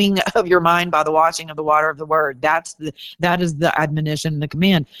renewing of your mind, by the washing of the water of the word. That is the admonition, the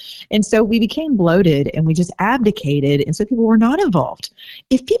command. And so we became bloated and we just abdicated. And so people were not involved.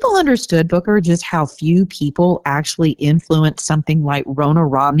 If people understood, Booker, just how few people actually influence something like Rona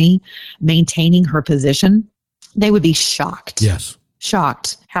Romney maintaining her position, they would be shocked. Yes.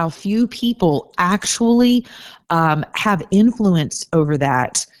 Shocked how few people actually have influence over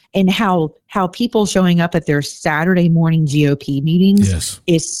that, and how people showing up at their Saturday morning GOP meetings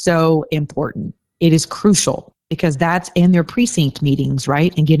is so important. It is crucial because that's in their precinct meetings,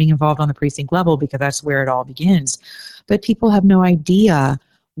 right? And getting involved on the precinct level, because that's where it all begins. But people have no idea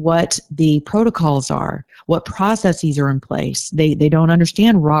what the protocols are, what processes are in place. They don't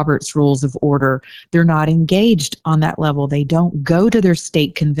understand Robert's Rules of Order. They're not engaged on that level. They don't go to their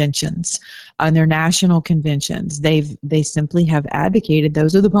state conventions and their national conventions. They simply have advocated,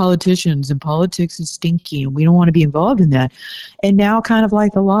 those are the politicians, and politics is stinky and we don't want to be involved in that. And now, kind of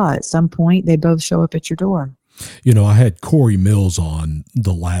like the law, at some point they both show up at your door. I had Corey Mills on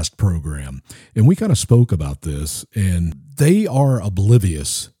the last program, and we kind of spoke about this, and they are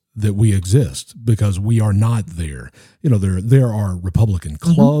oblivious that we exist because we are not there. There are Republican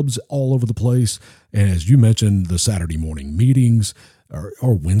clubs all over the place, and as you mentioned, the Saturday morning meetings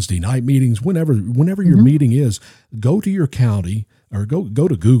or Wednesday night meetings, whenever your meeting is, go to your county or go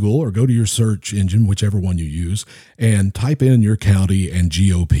to Google or go to your search engine, whichever one you use, and type in your county and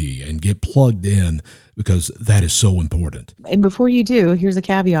GOP and get plugged in, because that is so important. And before you do, here's a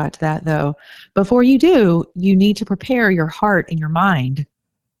caveat to that, though. Before you do, you need to prepare your heart and your mind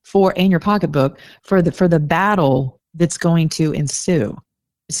and your pocketbook for the battle that's going to ensue.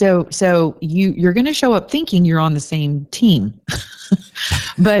 So you're going to show up thinking you're on the same team.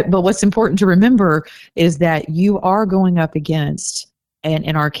 But what's important to remember is that you are going up against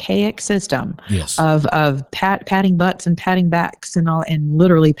an archaic system of patting butts and patting backs and all, and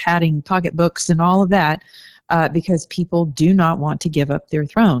literally patting pocketbooks and all of that, because people do not want to give up their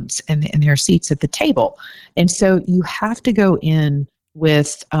thrones and their seats at the table. And so you have to go in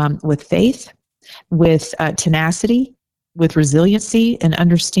with faith, with tenacity, with resiliency, and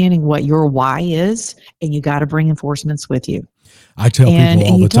understanding what your why is, and you got to bring enforcements with you. I tell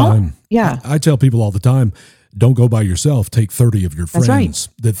people all the time. Yeah. I tell people all the time, don't go by yourself. Take 30 of your friends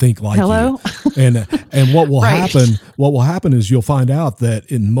that think like you. And what will happen? What will happen is you'll find out that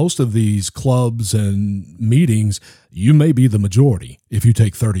in most of these clubs and meetings, you may be the majority if you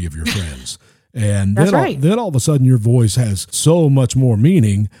take 30 of your friends. And then all of a sudden your voice has so much more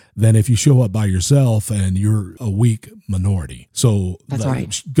meaning than if you show up by yourself and you're a weak minority. So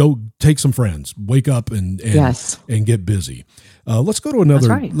go take some friends, wake up and get busy. Let's go to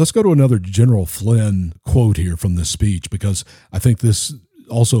another General Flynn quote here from this speech, because I think this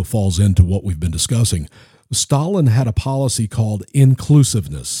also falls into what we've been discussing. Stalin had a policy called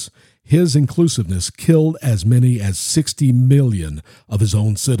inclusiveness. His inclusiveness killed as many as 60 million of his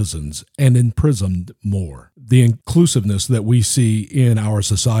own citizens and imprisoned more. The inclusiveness that we see in our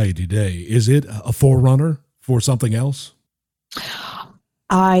society today, is it a forerunner for something else?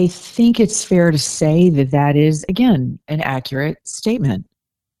 I think it's fair to say that is, again, an accurate statement,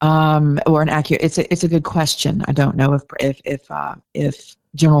 or an accurate. It's a good question. I don't know if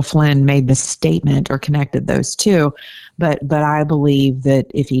General Flynn made the statement or connected those two, but I believe that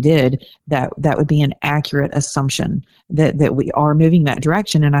if he did, that would be an accurate assumption that we are moving that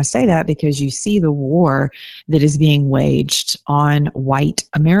direction. And I say that because you see the war that is being waged on white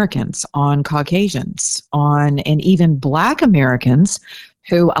Americans, on Caucasians, and even Black Americans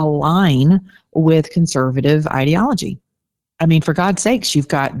who align with conservative ideology. I mean, for God's sakes, you've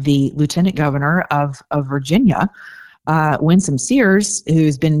got the Lieutenant Governor of Virginia, Winsome Sears,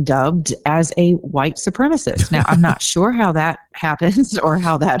 who's been dubbed as a white supremacist. Now, I'm not sure how that happens or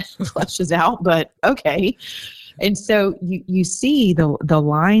how that fleshes out, but okay. And so you see the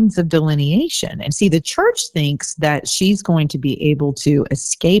lines of delineation, and see the church thinks that she's going to be able to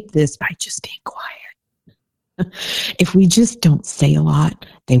escape this by just being quiet. If we just don't say a lot,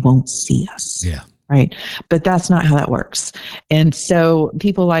 they won't see us. Yeah. Right. But that's not how that works. And so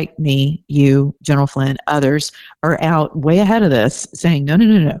people like me, you, General Flynn, others are out way ahead of this saying,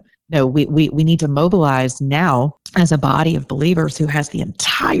 no, we need to mobilize now as a body of believers who has the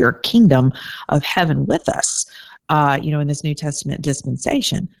entire kingdom of heaven with us, in this New Testament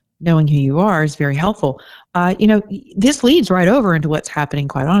dispensation. Knowing who you are is very helpful. This leads right over into what's happening,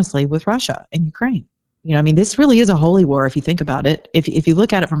 quite honestly, with Russia and Ukraine. This really is a holy war if you think about it. If you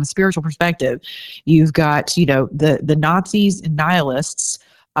look at it from a spiritual perspective, you've got, the Nazis and nihilists,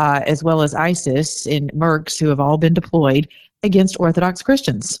 as well as ISIS and Mercs, who have all been deployed against Orthodox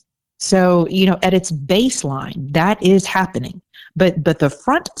Christians. So, at its baseline, that is happening. But the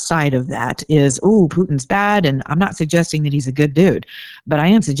front side of that is, Putin's bad, and I'm not suggesting that he's a good dude, but I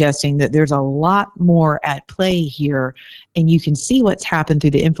am suggesting that there's a lot more at play here, and you can see what's happened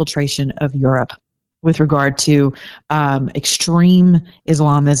through the infiltration of Europe with regard to extreme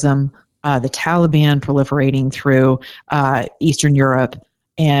Islamism, the Taliban proliferating through Eastern Europe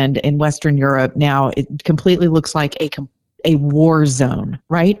and in Western Europe. Now it completely looks like a war zone,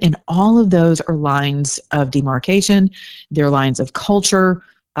 right? And all of those are lines of demarcation. They're lines of culture,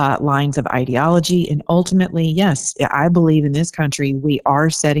 lines of ideology. And ultimately, yes, I believe in this country, we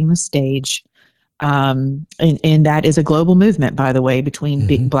are setting the stage. And that is a global movement, by the way,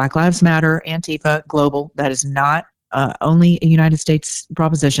 between Black Lives Matter, Antifa, global. That is not only a United States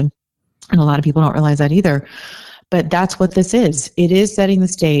proposition. And a lot of people don't realize that either. But that's what this is. It is setting the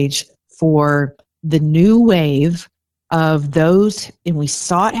stage for the new wave of those, and we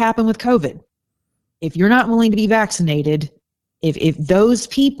saw it happen with COVID. If you're not willing to be vaccinated, if those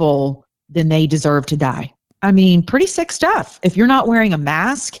people, then they deserve to die. I mean, pretty sick stuff. If you're not wearing a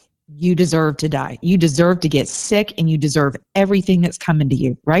mask, you deserve to die. You deserve to get sick, and you deserve everything that's coming to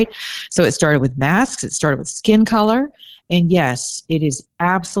you, right? So it started with masks. It started with skin color. And yes, it is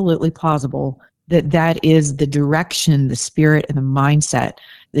absolutely plausible that is the direction, the spirit, and the mindset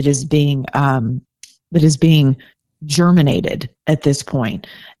that is being germinated at this point.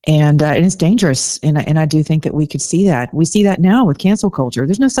 And it's dangerous. And I do think that we could see that. We see that now with cancel culture.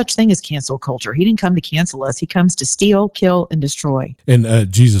 There's no such thing as cancel culture. He didn't come to cancel us. He comes to steal, kill, and destroy.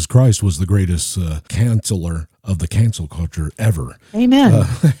 And Jesus Christ was the greatest canceler of the cancel culture ever. Amen.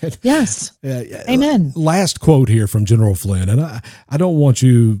 Yes. Amen. Last quote here from General Flynn. And I don't want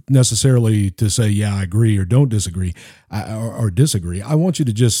you necessarily to say, yeah, I agree, or don't disagree, or disagree. I want you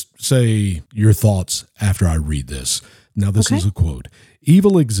to just say your thoughts after I read this. Now, this is a quote.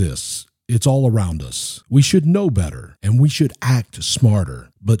 Evil exists. It's all around us. We should know better, and we should act smarter.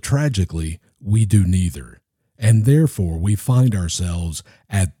 But tragically, we do neither. And therefore, we find ourselves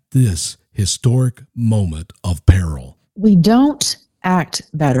at this historic moment of peril. We don't act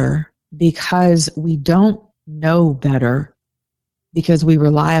better because we don't know better, because we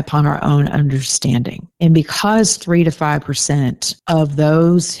rely upon our own understanding. And because 3 to 5% of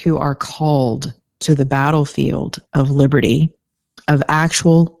those who are called to the battlefield of liberty, of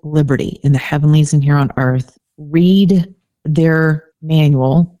actual liberty in the heavenlies and here on earth, read their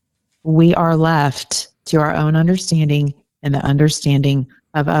manual, we are left to our own understanding and the understanding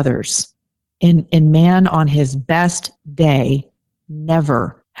of others. And man on his best day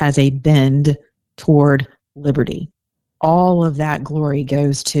never has a bend toward liberty. All of that glory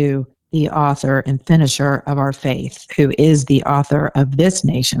goes to the author and finisher of our faith, who is the author of this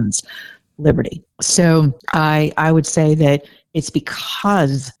nation's liberty. So I would say that it's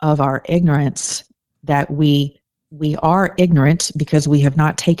because of our ignorance that we are ignorant, because we have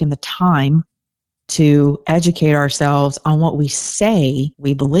not taken the time to educate ourselves on what we say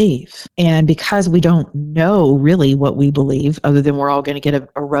we believe. And because we don't know really what we believe, other than we're all going to get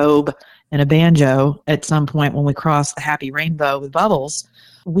a robe and a banjo at some point when we cross the happy rainbow with bubbles,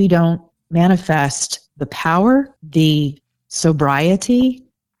 we don't manifest the power, the sobriety,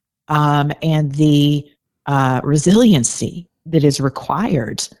 and the resiliency that is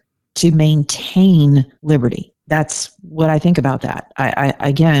required to maintain liberty. That's what I think about that.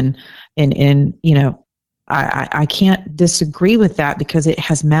 I can't disagree with that, because it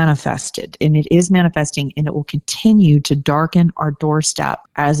has manifested, and it is manifesting, and it will continue to darken our doorstep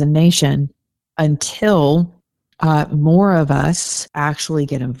as a nation until more of us actually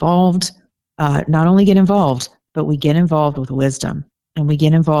get involved. Not only get involved, but we get involved with wisdom, and we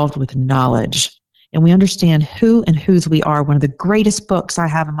get involved with knowledge, and we understand who and whose we are. One of the greatest books I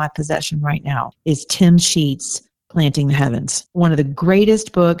have in my possession right now is Tim Sheets' Planting the Heavens. One of the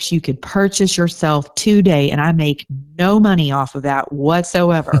greatest books you could purchase yourself today, and I make no money off of that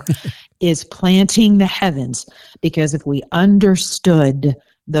whatsoever, is Planting the Heavens. Because if we understood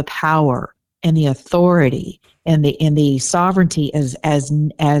the power and the authority and the sovereignty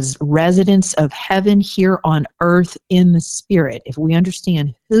as residents of heaven here on earth in the spirit, if we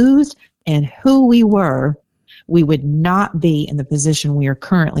understand whose and who we were, we would not be in the position we are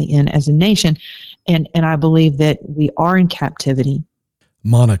currently in as a nation. And I believe that we are in captivity.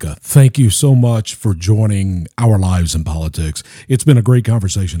 Monica, thank you so much for joining Our Lives in Politics. It's been a great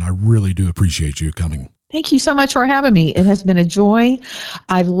conversation. I really do appreciate you coming. Thank you so much for having me. It has been a joy.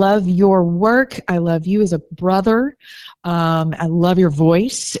 I love your work. I love you as a brother. I love your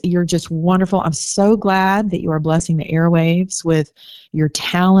voice. You're just wonderful. I'm so glad that you are blessing the airwaves with your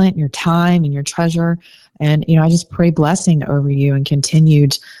talent, your time, and your treasure. And, I just pray blessing over you and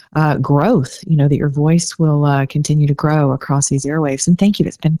continued growth, that your voice will continue to grow across these airwaves. And thank you.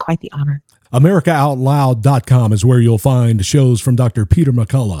 It's been quite the honor. AmericaOutloud.com is where you'll find shows from Dr. Peter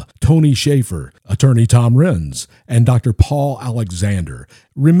McCullough, Tony Schaefer, Attorney Tom Renz, and Dr. Paul Alexander.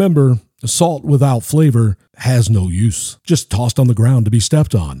 Remember, salt without flavor has no use, just tossed on the ground to be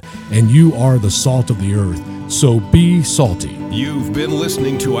stepped on. And you are the salt of the earth, so be salty. You've been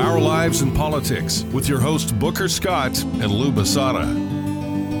listening to Our Lives in Politics with your host Booker Scott and Lou Basada.